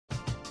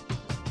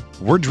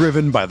We're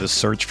driven by the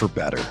search for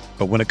better.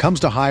 But when it comes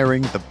to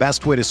hiring, the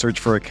best way to search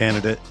for a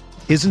candidate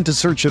isn't to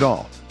search at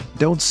all.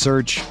 Don't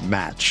search,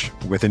 match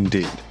with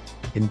Indeed.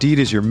 Indeed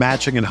is your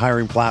matching and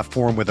hiring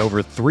platform with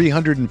over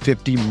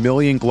 350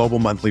 million global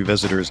monthly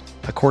visitors,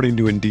 according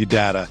to Indeed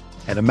data,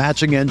 and a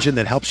matching engine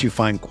that helps you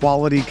find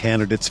quality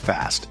candidates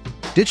fast.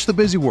 Ditch the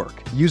busy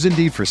work. Use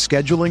Indeed for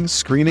scheduling,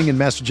 screening, and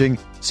messaging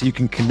so you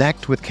can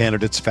connect with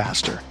candidates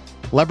faster.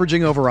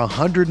 Leveraging over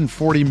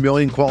 140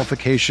 million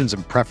qualifications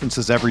and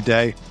preferences every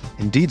day,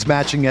 Indeed's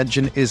matching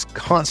engine is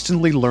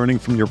constantly learning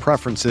from your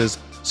preferences,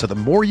 so the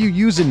more you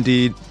use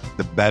Indeed,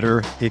 the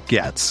better it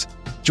gets.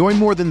 Join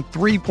more than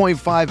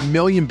 3.5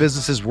 million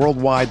businesses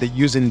worldwide that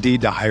use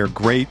Indeed to hire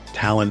great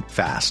talent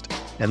fast.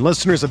 And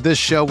listeners of this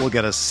show will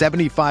get a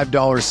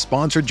 $75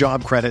 sponsored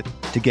job credit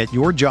to get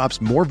your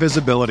jobs more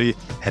visibility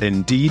at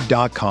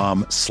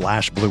Indeed.com/Blue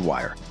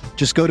Wire.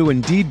 Just go to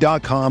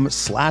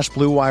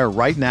Indeed.com/Blue Wire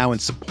right now and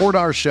support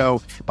our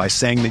show by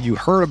saying that you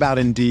heard about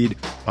Indeed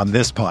on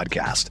this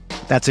podcast.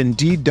 That's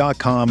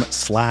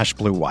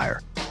Indeed.com/Blue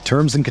Wire.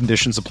 Terms and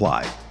conditions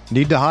apply.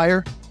 Need to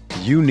hire?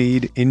 You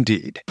need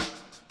Indeed.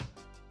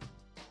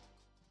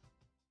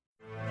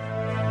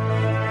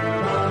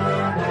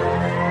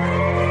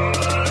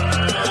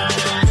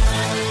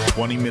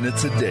 20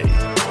 minutes a day,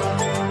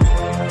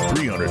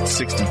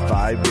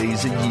 365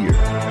 days a year.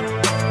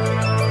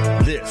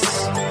 This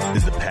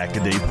is the Pack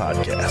a Day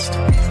Podcast.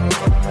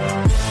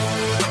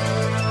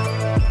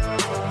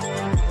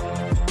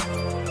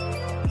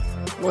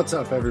 What's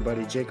up,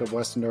 everybody? Jacob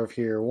Westendorf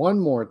here. One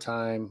more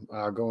time,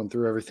 going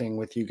through everything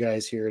with you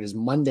guys here. It is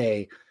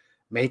Monday,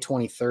 May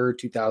 23rd,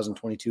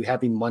 2022.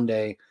 Happy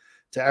Monday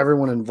to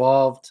everyone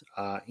involved.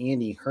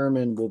 Andy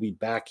Herman will be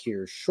back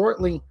here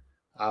shortly.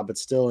 But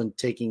still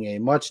taking a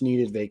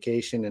much-needed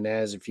vacation. And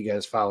as if you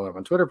guys follow him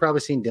on Twitter,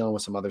 probably seen dealing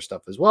with some other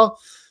stuff as well.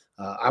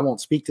 I won't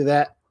speak to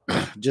that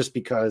just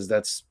because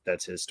that's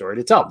his story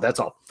to tell.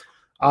 That's all.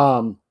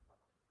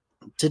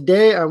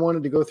 Today, I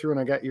wanted to go through, and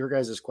I got your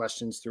guys'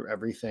 questions through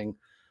everything.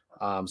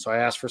 So I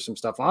asked for some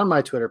stuff on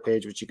my Twitter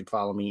page, which you can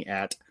follow me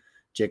at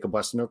Jacob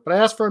Westendorf. But I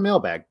asked for a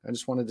mailbag. I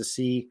just wanted to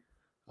see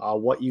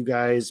what you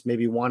guys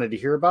maybe wanted to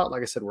hear about.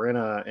 Like I said, we're in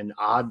an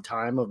odd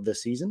time of the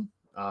season.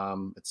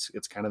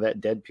 It's kind of that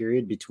dead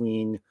period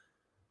between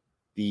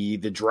the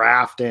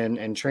draft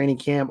and training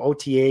camp.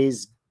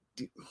 OTAs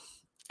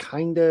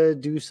kind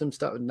of do some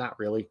stuff. Not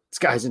really. It's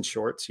guys in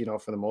shorts,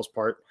 for the most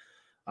part.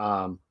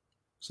 So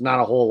not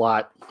a whole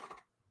lot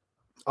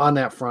on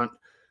that front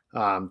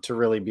to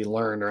really be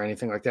learned or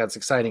anything like that. It's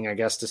exciting, I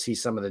guess, to see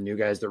some of the new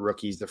guys, the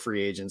rookies, the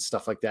free agents,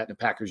 stuff like that in a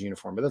Packers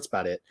uniform, but that's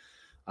about it.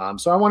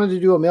 So I wanted to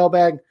do a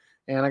mailbag.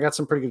 And I got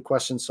some pretty good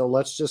questions, so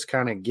let's just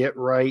kind of get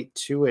right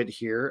to it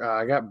here.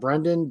 I got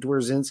Brendan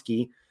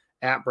Dwerzinski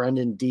at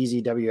Brendan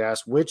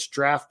DZWS. Which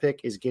draft pick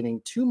is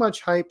getting too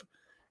much hype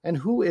and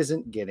who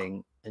isn't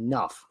getting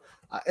enough?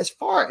 As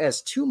far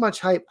as too much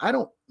hype, I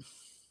don't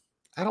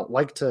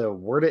like to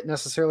word it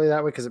necessarily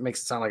that way because it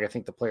makes it sound like I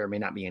think the player may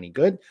not be any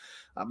good.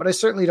 But I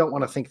certainly don't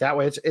want to think that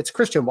way. It's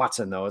Christian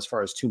Watson, though, as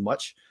far as too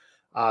much.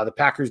 The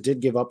Packers did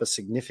give up a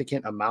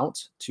significant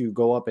amount to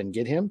go up and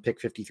get him,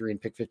 pick 53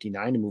 and pick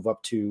 59 to move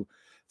up to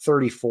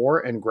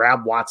 34 and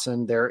grab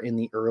Watson there in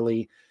the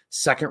early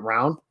second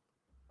round.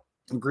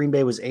 Green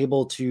Bay was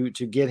able to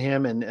get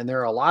him, and there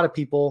are a lot of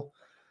people,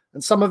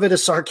 and some of it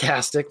is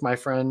sarcastic. My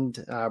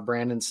friend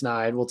Brandon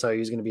Snide will tell you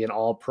he's going to be an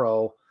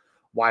all-pro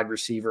wide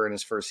receiver in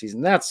his first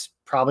season. That's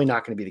probably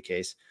not going to be the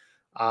case.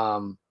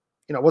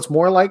 What's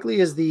more likely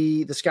is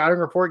the scouting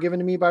report given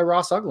to me by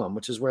Ross Uglum,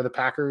 which is where the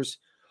Packers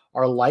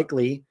are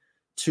likely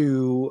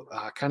to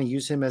kind of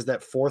use him as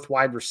that fourth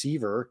wide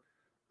receiver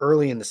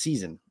early in the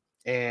season.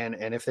 And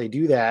if they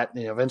do that,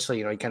 eventually,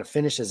 he kind of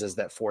finishes as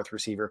that fourth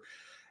receiver.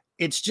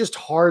 It's just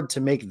hard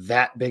to make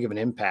that big of an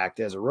impact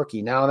as a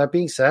rookie. Now, that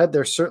being said,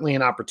 there's certainly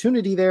an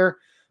opportunity there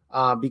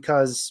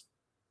because,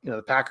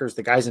 the Packers,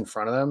 the guys in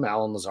front of them,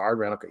 Allen Lazard,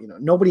 Randall,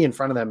 nobody in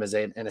front of them is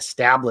an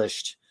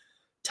established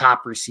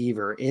top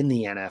receiver in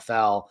the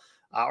NFL,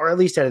 or at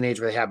least at an age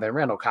where they have been.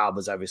 Randall Cobb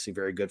was obviously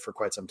very good for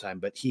quite some time,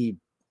 but he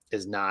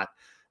is not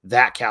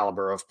that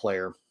caliber of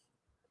player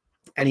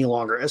any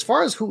longer. As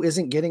far as who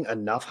isn't getting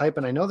enough hype,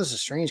 and I know this is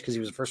strange because he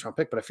was a first-round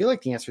pick, but I feel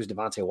like the answer is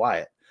Devontae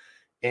Wyatt.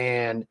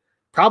 And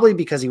probably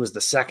because he was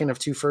the second of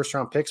two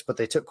first-round picks, but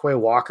they took Quay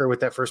Walker with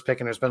that first pick,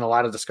 and there's been a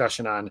lot of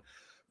discussion on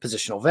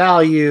positional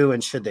value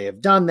and should they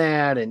have done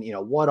that, and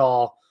what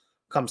all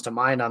comes to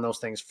mind on those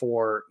things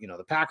for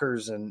the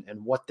Packers and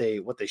what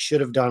they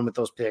should have done with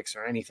those picks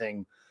or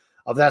anything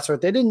of that sort.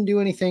 They didn't do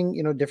anything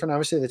different.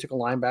 Obviously, they took a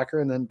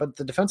linebacker, but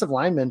the defensive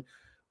lineman,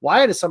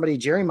 Wyatt is somebody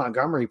Jerry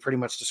Montgomery pretty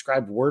much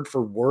described word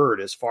for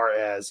word as far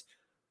as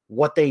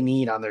what they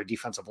need on their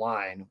defensive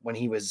line when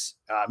he was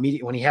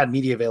when he had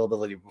media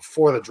availability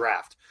before the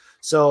draft.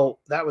 So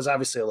that was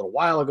obviously a little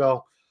while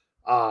ago.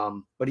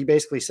 But he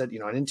basically said,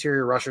 an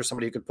interior rusher,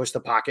 somebody who could push the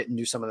pocket and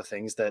do some of the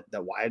things that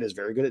Wyatt is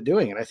very good at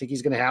doing. And I think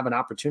he's going to have an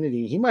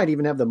opportunity. He might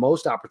even have the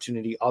most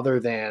opportunity other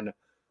than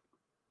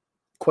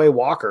Quay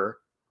Walker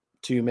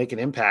to make an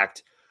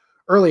impact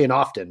early and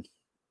often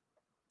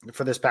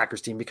for this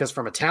Packers team, because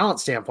from a talent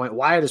standpoint,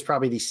 Wyatt is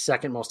probably the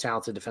second most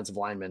talented defensive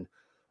lineman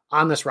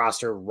on this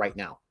roster right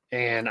now.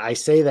 And I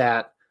say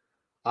that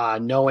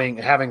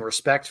having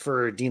respect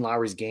for Dean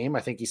Lowry's game.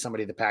 I think he's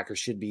somebody the Packers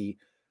should be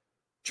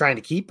trying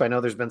to keep. I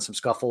know there's been some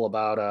scuffle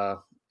about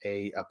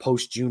a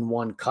post June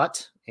 1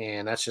 cut,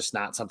 and that's just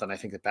not something I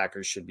think the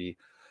Packers should be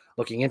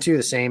looking into.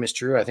 The same is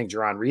true. I think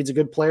Jerron Reed's a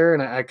good player,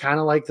 and I kind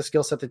of like the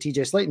skill set that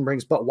TJ Slayton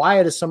brings, but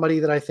Wyatt is somebody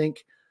that I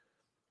think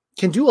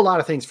can do a lot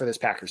of things for this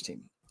Packers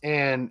team.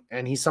 And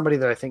he's somebody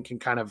that I think can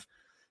kind of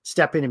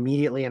step in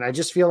immediately. And I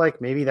just feel like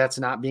maybe that's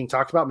not being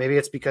talked about. Maybe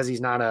it's because he's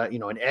not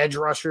an edge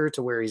rusher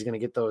to where he's going to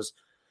get those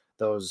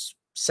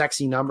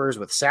sexy numbers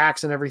with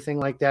sacks and everything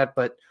like that.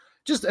 But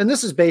and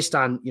this is based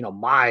on,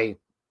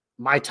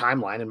 my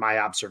timeline and my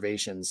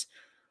observations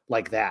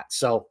like that.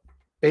 So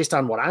based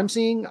on what I'm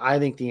seeing, I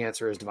think the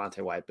answer is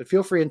Devontae Wyatt, but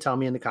feel free and tell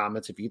me in the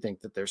comments if you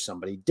think that there's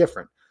somebody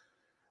different.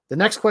 The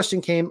next question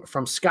came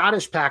from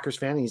Scottish Packers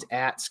fan. He's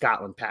at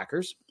Scotland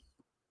Packers.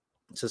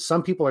 So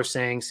some people are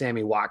saying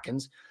Sammy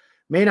Watkins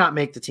may not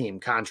make the team,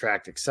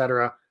 contract,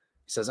 etc.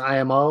 He says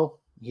IMO,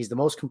 he's the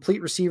most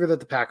complete receiver that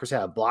the Packers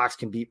have. Blocks,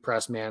 can beat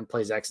press man,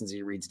 plays X and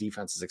Z, reads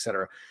defenses,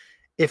 etc.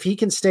 If he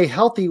can stay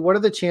healthy, what are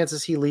the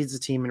chances he leads the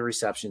team in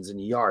receptions and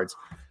yards?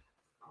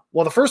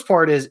 Well, the first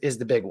part is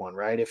the big one,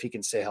 right? If he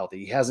can stay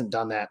healthy. He hasn't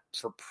done that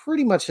for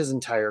pretty much his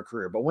entire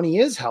career. But when he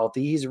is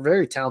healthy, he's a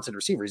very talented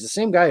receiver. He's the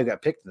same guy who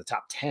got picked in the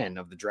top 10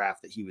 of the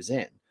draft that he was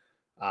in.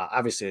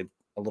 Obviously,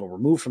 a little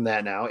removed from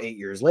that now, 8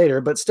 years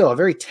later, but still a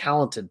very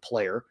talented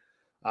player.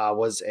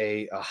 Was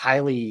a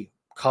highly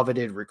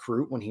coveted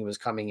recruit when he was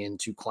coming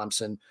into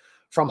Clemson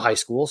from high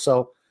school.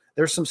 So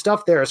there's some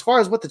stuff there. As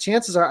far as what the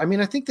chances are,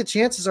 I think the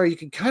chances are you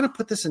can kind of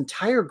put this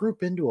entire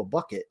group into a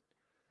bucket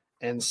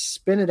and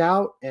spin it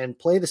out and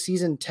play the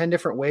season 10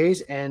 different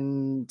ways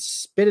and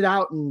spit it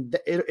out. And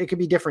it could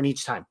be different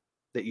each time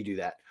that you do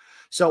that.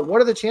 So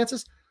what are the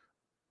chances?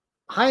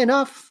 High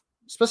enough,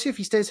 especially if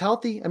he stays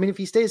healthy. If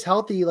he stays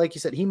healthy, like you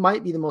said, he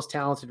might be the most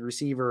talented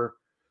receiver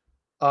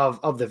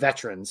of the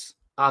veterans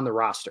on the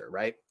roster,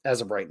 right? As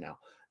of right now.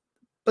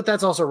 But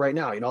that's also right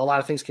now. A lot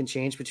of things can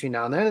change between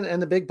now and then.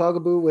 And the big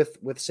bugaboo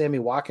with Sammy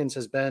Watkins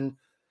has been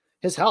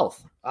his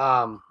health.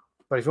 But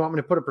if you want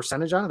me to put a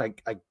percentage on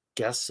it, I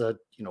guess,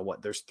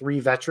 there's 3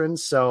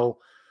 veterans. So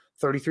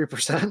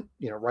 33%,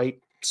 right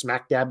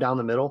smack dab down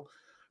the middle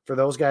for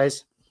those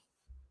guys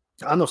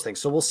on those things.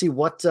 So we'll see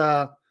what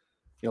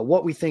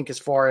we think as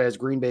far as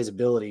Green Bay's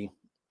ability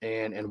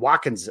and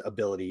Watkins'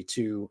 ability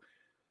to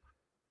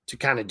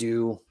kind of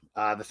do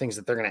the things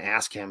that they're going to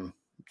ask him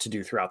to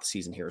do throughout the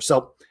season here.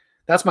 So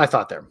that's my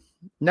thought there.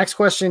 Next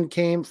question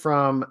came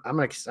from, I'm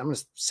going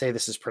to say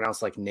this is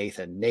pronounced like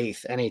Nathan,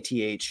 Nath,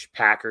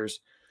 Packers.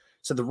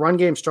 So the run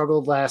game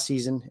struggled last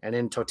season, and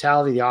in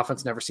totality, the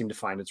offense never seemed to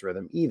find its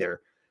rhythm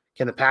either.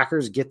 Can the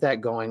Packers get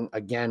that going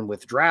again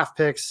with draft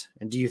picks?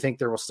 And do you think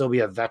there will still be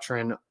a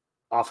veteran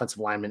offensive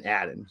lineman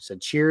added? He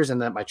said, cheers,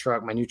 and that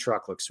my new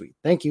truck looks sweet.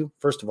 Thank you,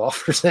 first of all,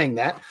 for saying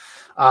that.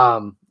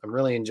 I'm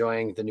really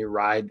enjoying the new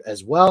ride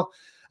as well.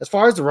 As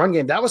far as the run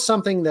game, that was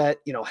something that,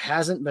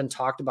 hasn't been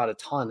talked about a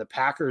ton. The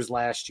Packers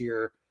last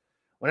year,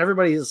 when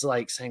everybody is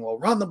like saying, well,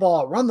 run the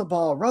ball.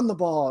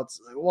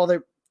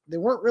 They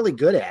weren't really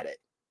good at it.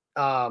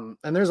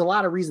 And there's a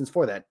lot of reasons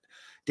for that.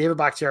 David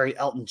Bakhtiari,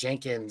 Elton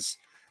Jenkins,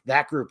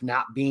 that group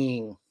not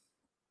being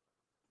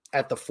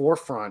at the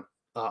forefront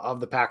of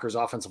the Packers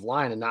offensive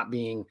line and not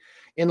being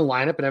in the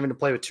lineup and having to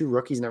play with 2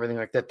 rookies and everything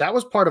like that. That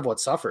was part of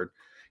what suffered.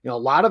 A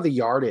lot of the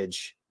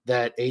yardage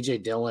that A.J.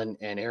 Dillon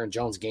and Aaron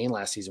Jones gained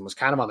last season was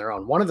kind of on their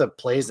own. One of the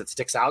plays that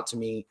sticks out to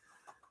me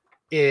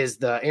is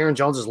the Aaron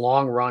Jones's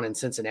long run in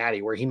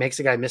Cincinnati, where he makes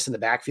a guy miss in the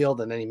backfield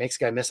and then he makes a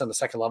guy miss on the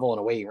second level and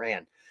away he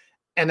ran.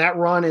 And that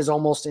run is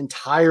almost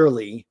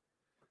entirely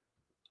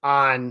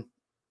on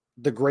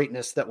the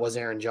greatness that was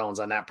Aaron Jones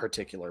on that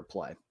particular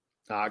play.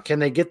 Can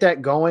they get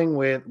that going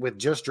with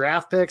just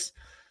draft picks?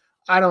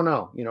 I don't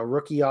know.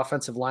 Rookie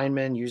offensive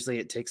linemen, usually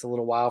it takes a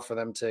little while for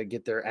them to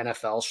get their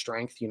NFL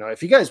strength.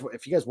 If you guys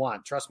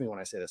want, trust me when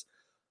I say this,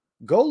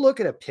 go look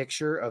at a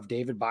picture of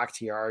David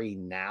Bakhtiari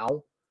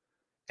now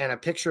and a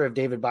picture of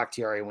David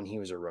Bakhtiari when he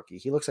was a rookie.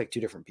 He looks like 2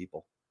 different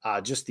people.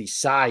 Just the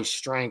size,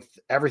 strength,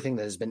 everything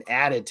that has been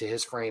added to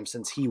his frame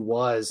since he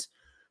was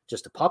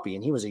just a puppy,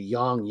 and he was a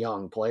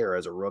young player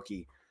as a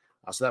rookie.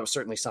 So that was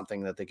certainly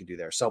something that they could do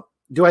there. So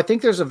do I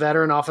think there's a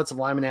veteran offensive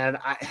lineman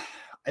added?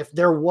 If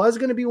there was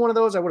going to be one of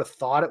those, I would have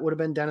thought it would have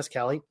been Dennis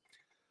Kelly,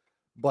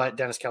 but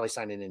Dennis Kelly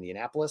signed in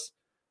Indianapolis.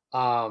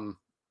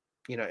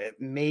 It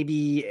may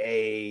be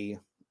a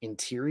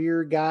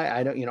interior guy.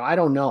 I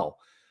don't know.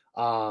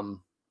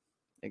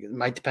 It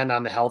might depend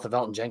on the health of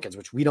Elton Jenkins,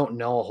 which we don't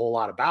know a whole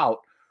lot about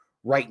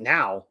right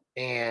now.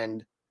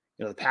 And,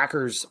 the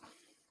Packers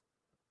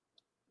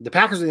are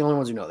the only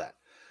ones who know that.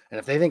 And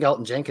if they think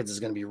Elton Jenkins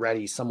is going to be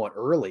ready somewhat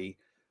early,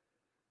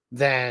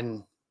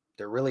 then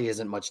there really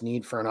isn't much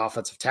need for an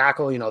offensive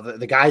tackle.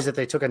 The guys that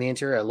they took on the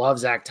interior, I love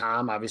Zach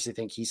Tom. Obviously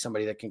think he's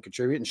somebody that can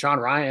contribute. And Sean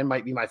Ryan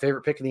might be my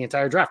favorite pick of the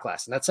entire draft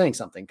class. And that's saying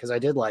something, because I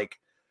did like,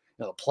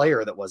 the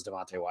player that was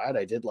Devontae Wyatt.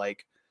 I did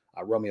like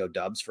Romeo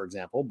Doubs, for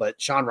example.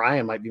 But Sean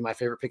Ryan might be my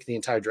favorite pick of the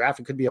entire draft.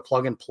 It could be a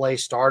plug-and-play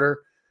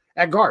starter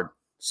at guard.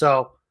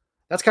 So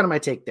that's kind of my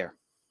take there.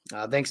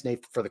 Thanks,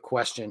 Nate, for the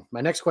question.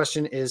 My next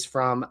question is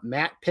from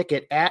Matt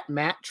Pickett at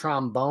Matt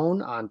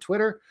Trombone on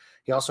Twitter.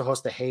 He also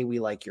hosts the Hey, We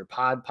Like Your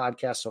Pod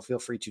podcast, so feel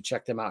free to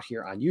check them out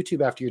here on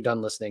YouTube after you're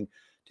done listening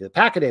to the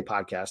Pack-A-Day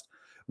podcast.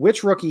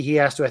 Which rookie, he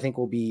asked, do I think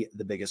will be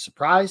the biggest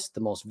surprise,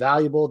 the most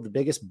valuable, the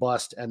biggest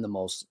bust, and the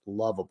most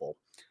lovable?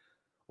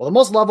 Well, the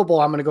most lovable,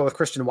 I'm going to go with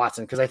Christian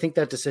Watson because I think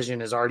that decision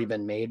has already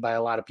been made by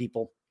a lot of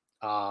people.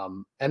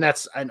 And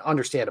that's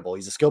understandable.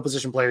 He's a skill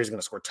position player. He's going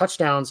to score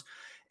touchdowns,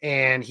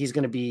 and he's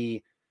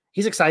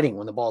exciting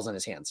when the ball's in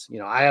his hands.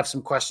 I have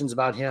some questions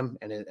about him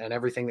and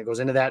everything that goes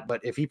into that, but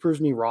if he proves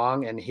me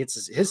wrong and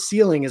hits his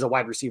ceiling is a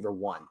wide receiver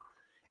 1,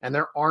 and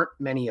there aren't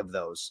many of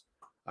those.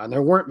 And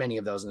there weren't many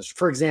of those. And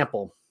for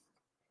example,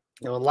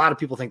 a lot of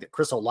people think that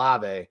Chris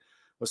Olave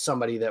was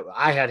somebody that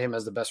I had him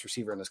as the best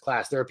receiver in this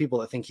class. There are people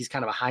that think he's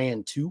kind of a high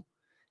end 2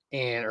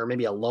 or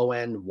maybe a low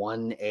end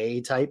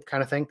 1A type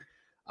kind of thing.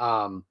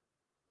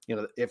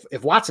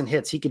 If Watson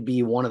hits, he could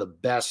be one of the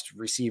best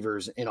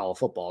receivers in all of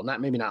football.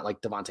 Maybe not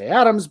like Devontae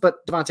Adams,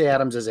 but Devontae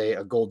Adams is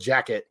a gold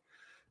jacket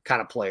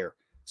kind of player.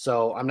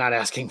 So I'm not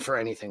asking for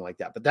anything like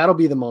that, but that'll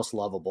be the most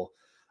lovable.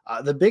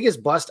 The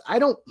biggest bust, I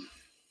don't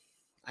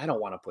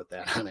want to put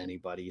that on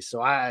anybody. So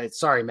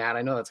sorry, Matt,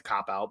 I know that's a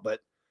cop out,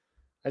 but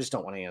I just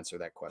don't want to answer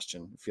that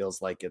question. It feels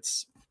like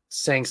it's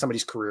saying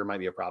somebody's career might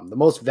be a problem. The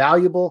most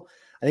valuable,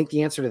 I think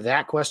the answer to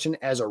that question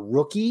as a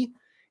rookie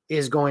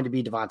is going to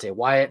be Devontae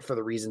Wyatt for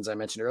the reasons I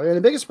mentioned earlier. And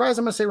the biggest surprise,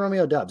 I'm going to say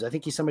Romeo Doubs. I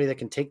think he's somebody that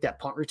can take that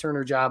punt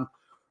returner job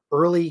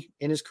early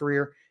in his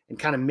career and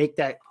kind of make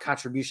that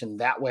contribution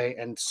that way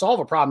and solve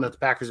a problem that the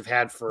Packers have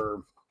had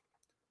for.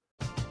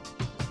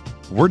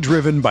 We're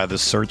driven by the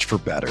search for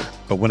better.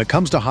 But when it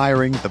comes to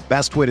hiring, the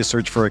best way to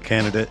search for a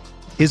candidate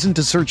isn't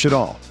to search at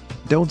all.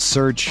 Don't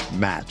search,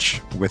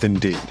 match with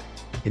Indeed.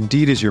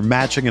 Indeed is your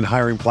matching and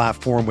hiring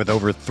platform with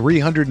over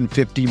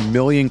 350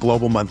 million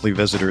global monthly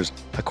visitors,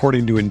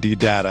 according to Indeed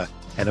data,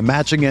 and a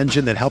matching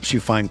engine that helps you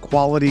find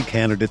quality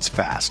candidates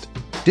fast.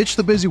 Ditch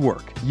the busy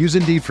work. Use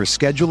Indeed for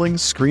scheduling,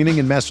 screening,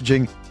 and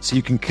messaging so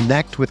you can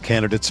connect with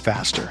candidates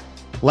faster.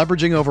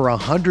 Leveraging over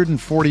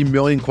 140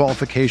 million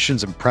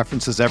qualifications and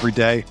preferences every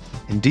day,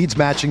 Indeed's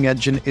matching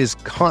engine is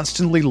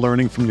constantly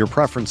learning from your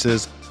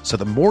preferences, so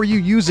the more you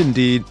use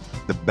Indeed,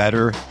 the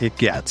better it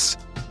gets.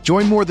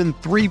 Join more than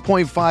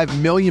 3.5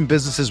 million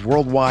businesses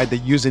worldwide that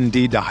use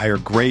Indeed to hire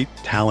great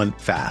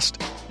talent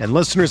fast. And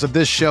listeners of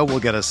this show will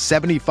get a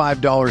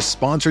 $75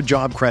 sponsored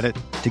job credit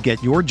to get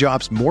your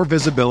jobs more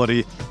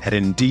visibility at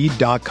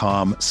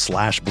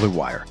Indeed.com/Blue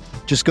Wire.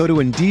 Just go to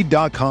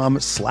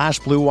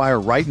Indeed.com/Blue Wire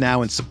right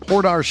now and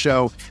support our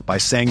show by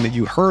saying that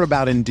you heard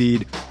about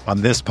Indeed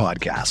on this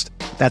podcast.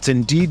 That's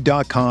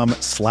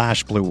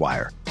Indeed.com/Blue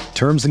Wire.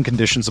 Terms and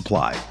conditions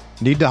apply.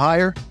 Need to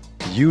hire?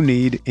 You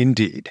need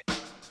Indeed.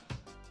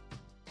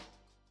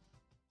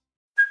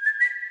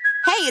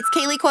 Hey, it's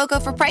Kaylee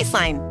Cuoco for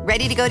Priceline.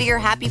 Ready to go to your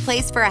happy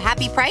place for a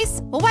happy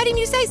price? Well, why didn't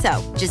you say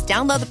so? Just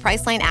download the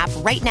Priceline app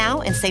right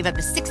now and save up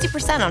to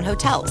 60% on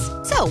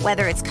hotels. So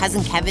whether it's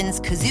Cousin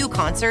Kevin's Kazoo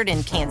Concert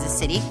in Kansas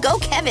City, go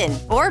Kevin,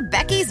 or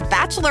Becky's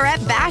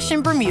Bachelorette Bash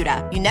in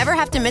Bermuda, you never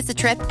have to miss a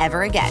trip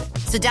ever again.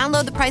 So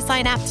download the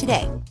Priceline app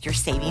today. Your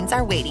savings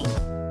are waiting.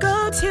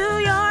 Go to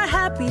your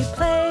happy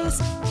place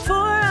for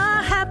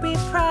a happy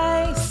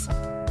price.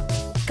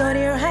 Go to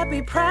your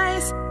happy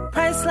price,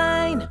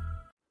 Priceline.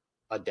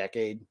 A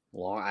decade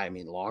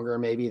longer,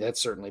 maybe.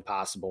 That's certainly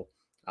possible.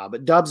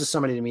 But Doubs is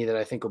somebody to me that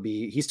I think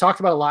he's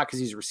talked about a lot because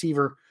he's a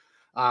receiver,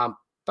 but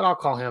I'll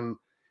call him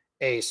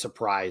a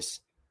surprise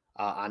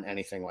on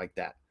anything like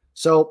that.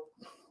 So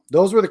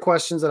those were the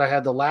questions that I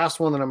had. The last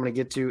one that I'm going to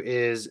get to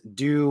is,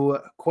 do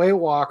Quay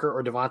Walker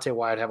or Devontae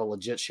Wyatt have a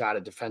legit shot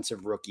at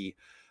defensive rookie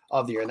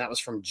of the year? And that was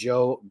from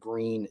Joe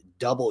Green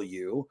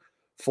W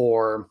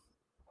for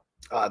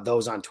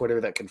those on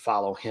Twitter that can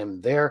follow him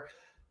there.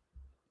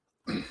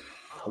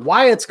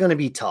 Wyatt's going to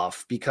be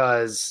tough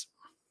because,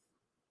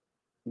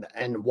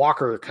 and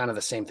Walker kind of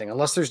the same thing,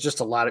 unless there's just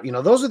a lot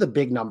of, those are the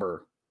big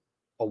number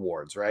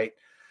awards, right?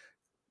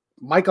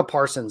 Micah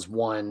Parsons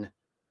won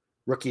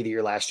Rookie of the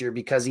Year last year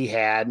because he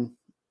had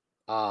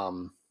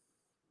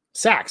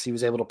sacks. He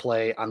was able to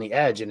play on the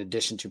edge in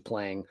addition to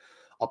playing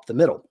up the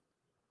middle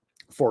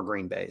for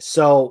Green Bay.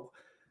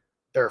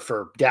 Or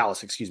for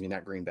Dallas,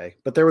 not Green Bay.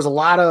 But there was a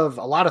lot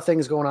of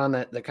things going on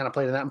that kind of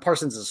played in that. And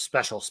Parsons is a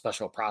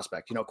special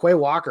prospect. Quay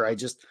Walker, I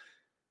just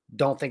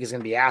don't think is going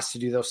to be asked to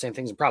do those same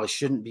things and probably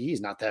shouldn't be. He's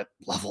not that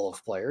level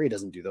of player. He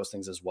doesn't do those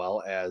things as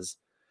well as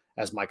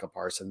Micah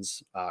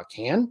Parsons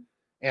can.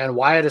 And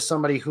Wyatt is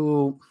somebody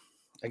who,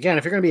 again,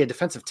 if you're going to be a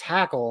defensive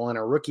tackle and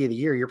a Rookie of the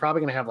Year, you're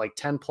probably going to have like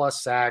 10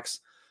 plus sacks,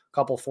 a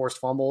couple forced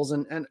fumbles.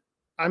 And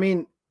I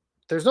mean,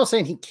 there's no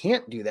saying he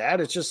can't do that.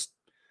 It's just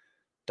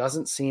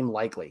doesn't seem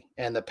likely.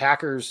 And the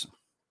Packers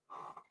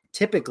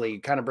typically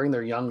kind of bring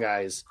their young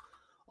guys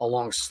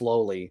along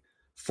slowly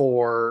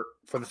for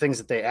the things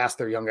that they ask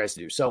their young guys to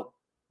do. So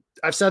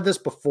I've said this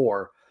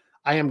before.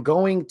 I am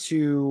going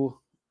to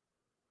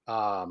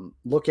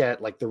look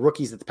at like the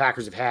rookies that the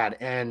Packers have had.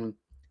 And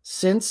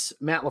since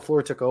Matt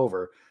LaFleur took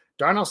over,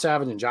 Darnell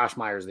Savage and Josh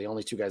Myers are the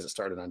only two guys that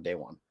started on day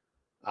one.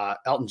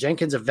 Elton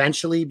Jenkins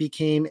eventually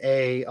became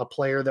a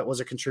player that was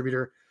a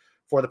contributor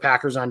for the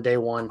Packers on day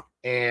one.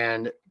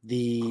 And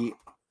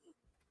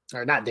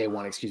not day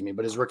one, excuse me,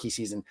 but his rookie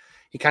season,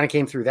 he kind of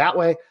came through that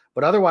way.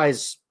 But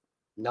otherwise,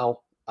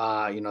 no,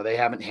 they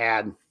haven't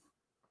had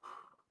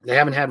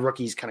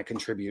rookies kind of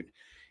contribute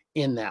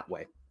in that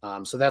way.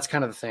 So that's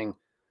kind of the thing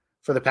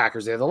for the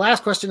Packers there. The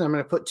last question, I'm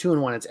going to put 2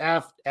 in 1. It's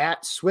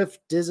at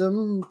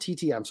Swiftism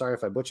TT. I'm sorry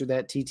if I butchered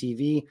that.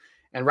 TTV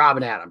and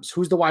Robin Adams.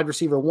 Who's the wide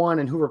receiver 1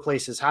 and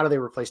how do they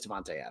replace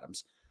Devontae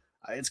Adams?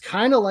 It's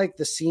kind of like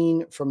the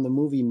scene from the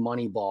movie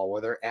Moneyball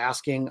where they're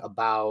asking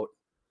about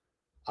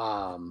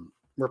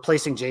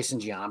replacing Jason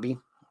Giambi,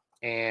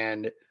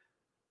 and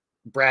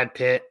Brad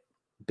Pitt,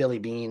 Billy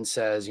Beane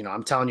says,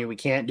 I'm telling you, we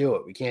can't do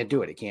it. We can't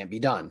do it. It can't be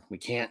done. We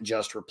can't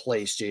just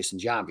replace Jason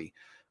Giambi.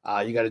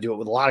 You got to do it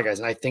with a lot of guys.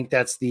 And I think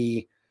that's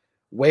the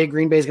way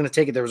Green Bay is going to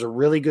take it. There was a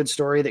really good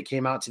story that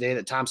came out today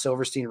that Tom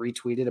Silverstein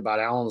retweeted about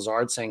Allen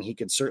Lazard, saying he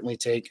could certainly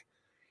take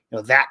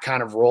that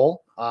kind of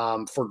role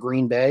for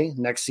Green Bay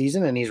next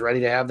season. And he's ready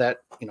to have that,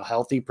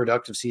 healthy,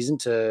 productive season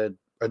to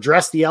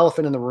address the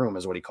elephant in the room,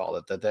 is what he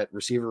called it, that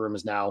receiver room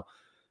is now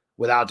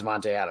without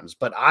Devontae Adams.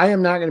 But I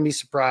am not going to be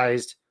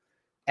surprised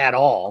at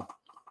all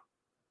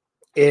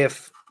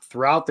if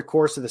throughout the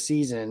course of the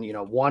season,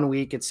 1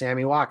 week it's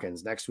Sammy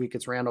Watkins, next week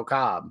it's Randall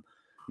Cobb,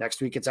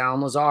 next week it's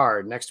Allen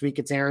Lazard, next week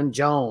it's Aaron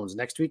Jones,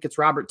 next week it's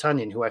Robert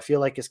Tonyan, who I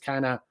feel like is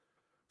kind of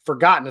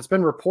forgotten. It's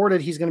been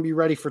reported he's going to be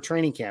ready for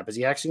training camp. Is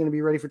he actually going to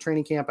be ready for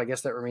training camp? I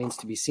guess that remains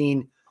to be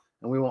seen,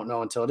 and we won't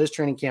know until it is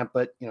training camp.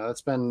 But,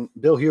 that's been –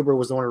 Bill Huber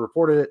was the one who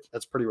reported it.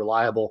 That's pretty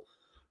reliable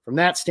from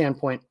that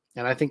standpoint,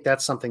 and I think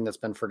that's something that's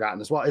been forgotten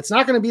as well. It's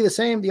not going to be the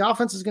same. The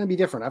offense is going to be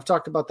different. I've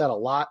talked about that a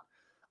lot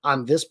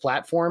on this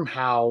platform,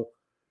 how –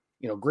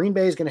 Green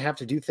Bay is going to have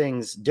to do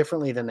things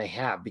differently than they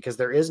have, because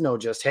there is no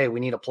just, hey, we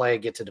need a play,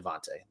 get to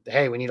Devontae.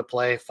 Hey, we need a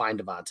play, find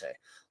Devontae.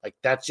 Like,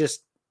 that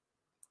just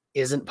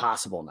isn't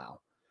possible now.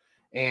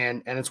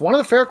 And it's one of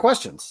the fair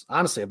questions,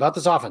 honestly, about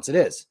this offense. It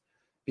is,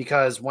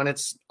 because when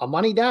it's a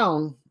money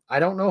down, I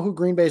don't know who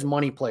Green Bay's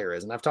money player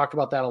is. And I've talked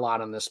about that a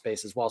lot on this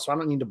space as well. So I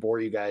don't need to bore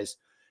you guys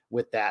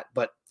with that,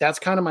 but that's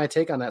kind of my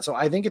take on that. So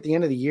I think at the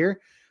end of the year,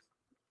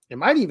 it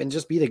might even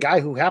just be the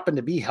guy who happened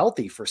to be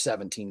healthy for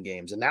 17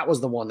 games. And that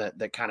was the one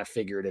that kind of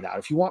figured it out.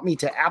 If you want me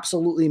to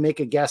absolutely make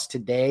a guess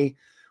today,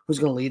 who's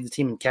going to lead the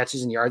team in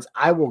catches and yards,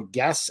 I will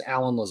guess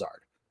Allen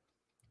Lazard.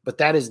 But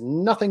that is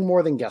nothing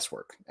more than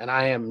guesswork. And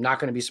I am not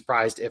going to be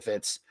surprised if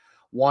it's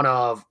one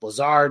of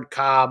Lazard,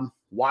 Cobb,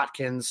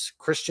 Watkins,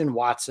 Christian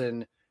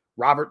Watson,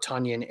 Robert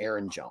Tonyan,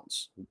 Aaron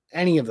Jones.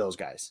 Any of those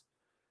guys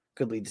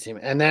could lead the team.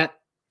 And that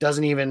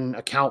doesn't even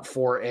account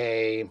for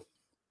a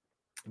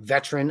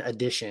veteran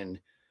addition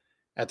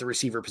at the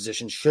receiver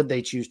position, should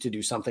they choose to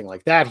do something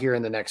like that here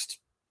in the next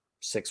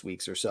 6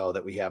 weeks or so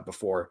that we have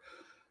before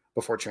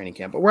training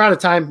camp. But we're out of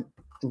time.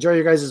 Enjoy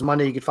your guys'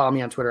 Monday. You can follow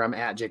me on Twitter. I'm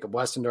at Jacob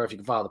Westendorf. You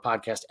can follow the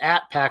podcast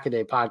at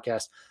Pack-A-Day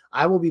Podcast.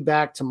 I will be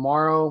back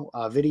tomorrow,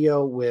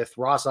 video with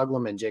Ross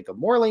Uglum and Jacob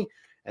Morley.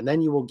 And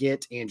then you will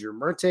get Andrew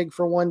Mertig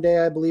for one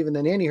day, I believe. And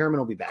then Andy Herman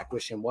will be back.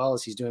 Wish him well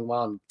as he's doing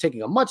well and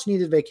taking a much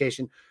needed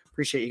vacation.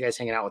 Appreciate you guys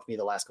hanging out with me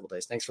the last couple of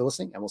days. Thanks for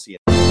listening, and we'll see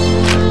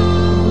you.